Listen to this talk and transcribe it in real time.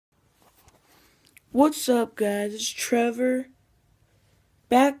What's up, guys? It's Trevor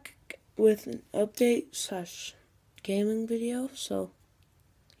back with an update slash gaming video.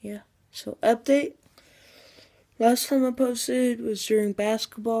 Update. Last time I posted was during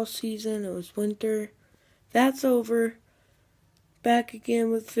basketball season. It was winter. That's over. Back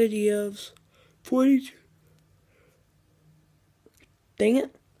again with videos. 42. Dang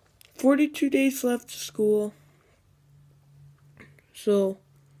it. 42 days left to school. So,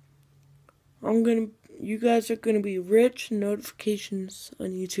 you guys are gonna be rich in notifications on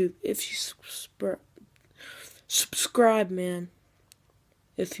YouTube if you subscribe, man.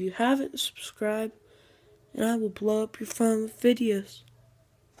 If you haven't subscribed, and I will blow up your phone with videos.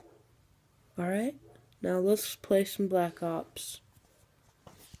 Alright? Now let's play some Black Ops.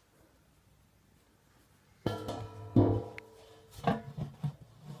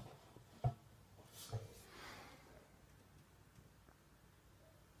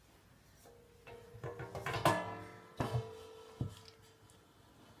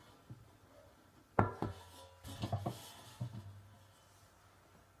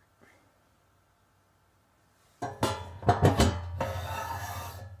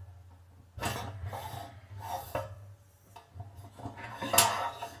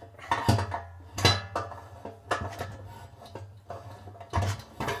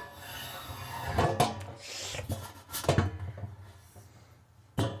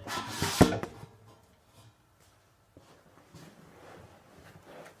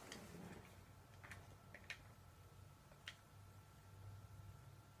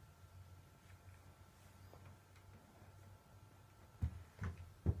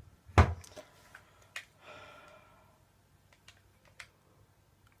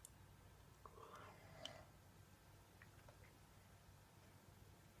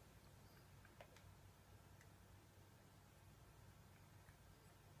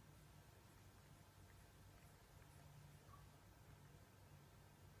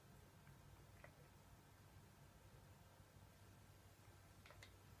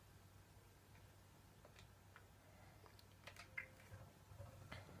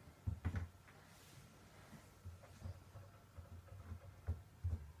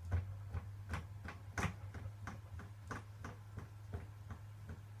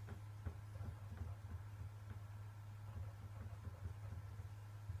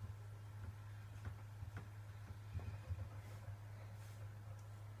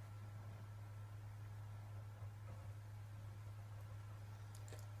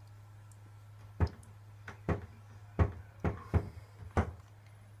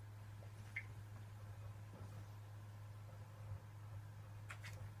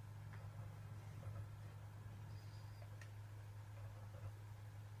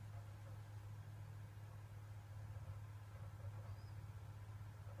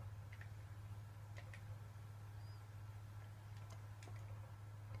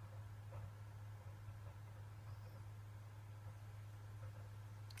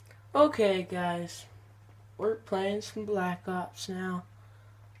 Okay, guys. We're playing some Black Ops now.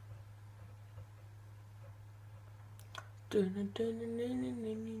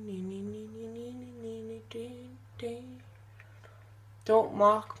 Don't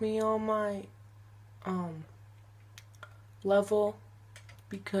mock me on my level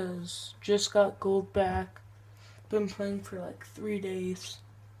because just got gold back. Been playing for like 3 days.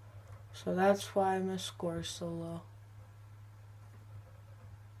 So that's why my score is so low.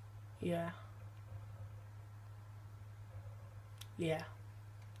 Yeah.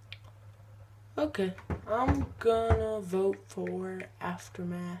 Okay, I'm gonna vote for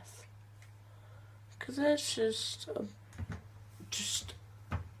Aftermath. Cause that's just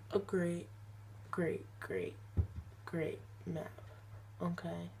a great map.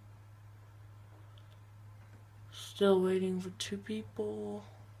 Okay. Still waiting for 2 people.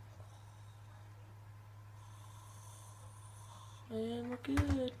 And we're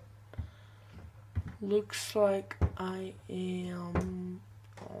good. Looks like I am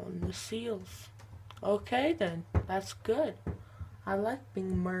on the seals. Okay then, that's good. I like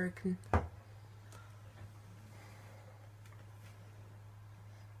being American.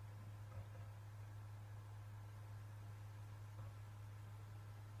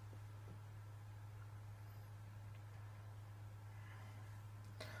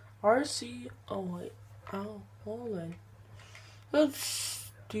 RC, oh wait, oh, hold on. Let's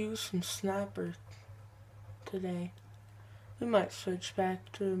do some sniper today. We might switch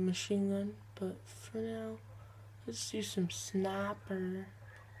back to machine gun, but for now, let's do some sniper.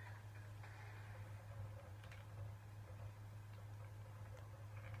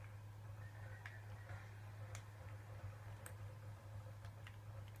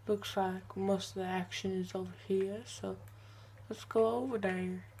 Looks like most of the action is over here, so let's go over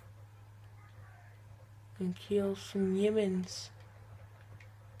there and kill some Yemens.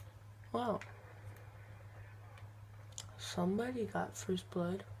 Wow. Somebody got first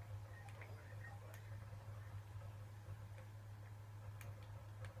blood.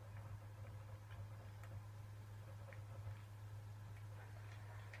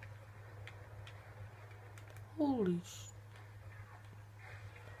 Holy sh...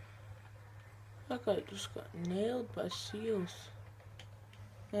 That guy just got nailed by seals.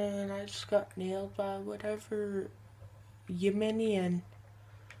 And I just got nailed by whatever Yemenian.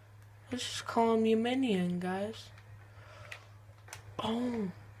 Let's just call him Yemenian, guys. Oh,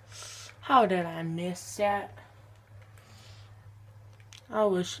 how did I miss that? I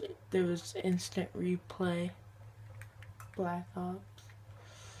wish there was instant replay. Black Ops.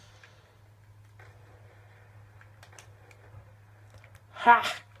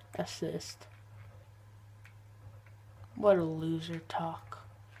 Ha! Assist. What a loser talk.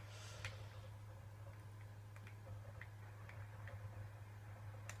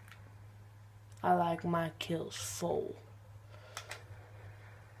 I like my kills full.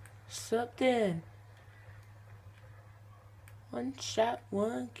 Sup then? One shot,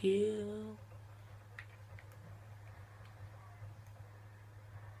 one kill.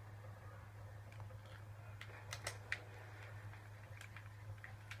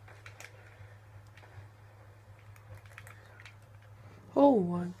 Oh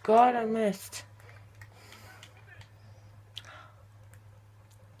my god, I missed.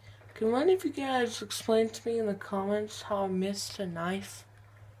 Can one of you guys explain to me in the comments how I missed a knife?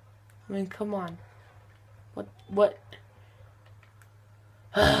 I mean, come on. What?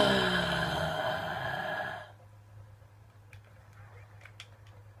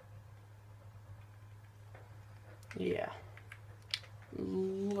 Yeah.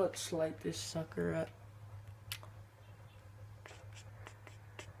 Let's light this sucker up.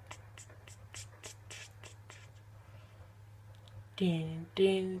 Dun,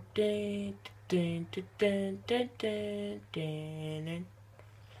 dun, dun, dun, dun, dun, dun, dun, dun,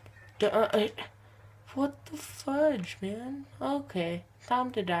 dun. What the fudge, man? Okay,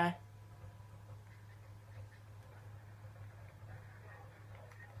 time to die.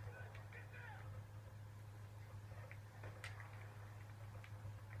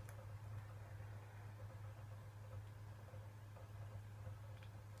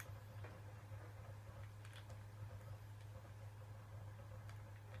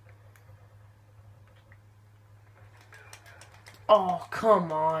 Oh,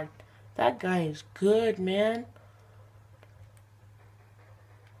 come on. That guy is good, man.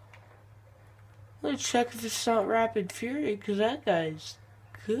 Let's check if it's not Rapid Fury, because that guy's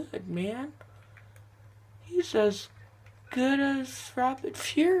good, man. He's as good as Rapid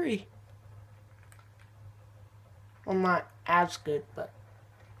Fury. Well, not as good, but,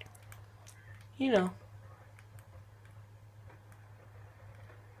 you know.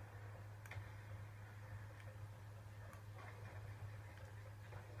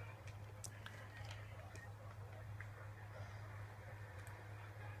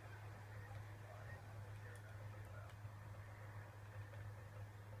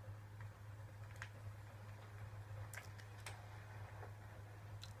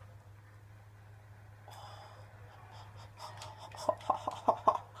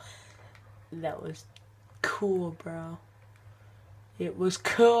 That was cool, bro. It was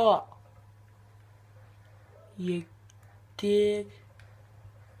cool. You dig?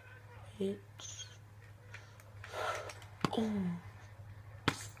 It's...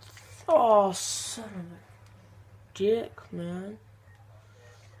 Oh, son of a dick, man.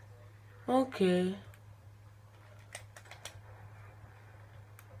 Okay.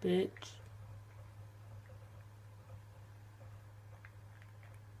 Bitch.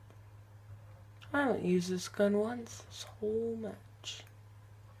 I haven't used this gun once this whole match.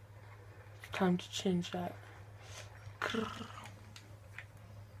 Time to change that.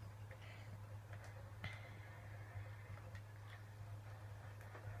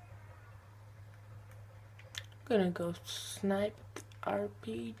 Gonna go snipe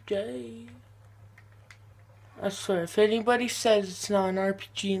RPG. I swear, if anybody says it's not an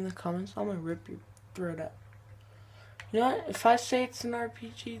RPG in the comments, I'm gonna rip your throat up. You know what? If I say it's an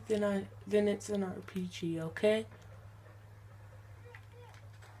RPG, then it's an RPG, okay?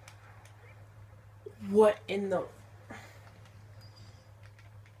 What in the...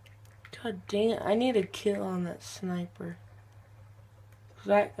 God dang it, I need a kill on that sniper.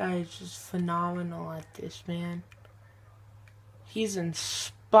 That guy is just phenomenal at this, man. He's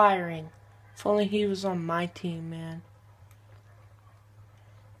inspiring. If only he was on my team, man.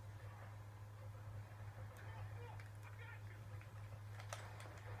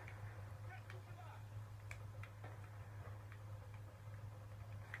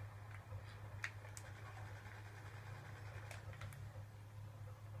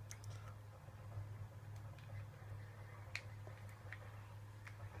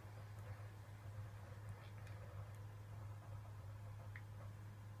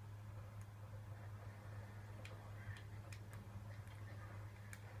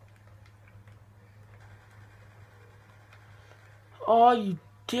 Oh, you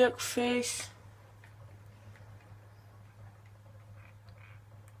dick face.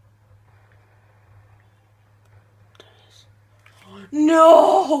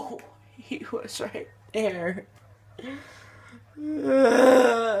 No! He was right there.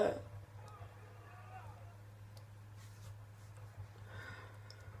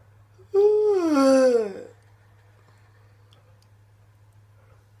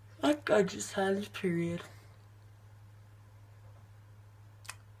 That guy just had his period.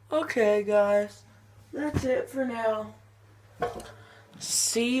 Okay, guys. That's it for now.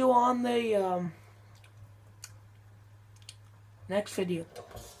 See you on the next video.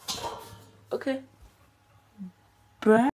 Okay. Bye.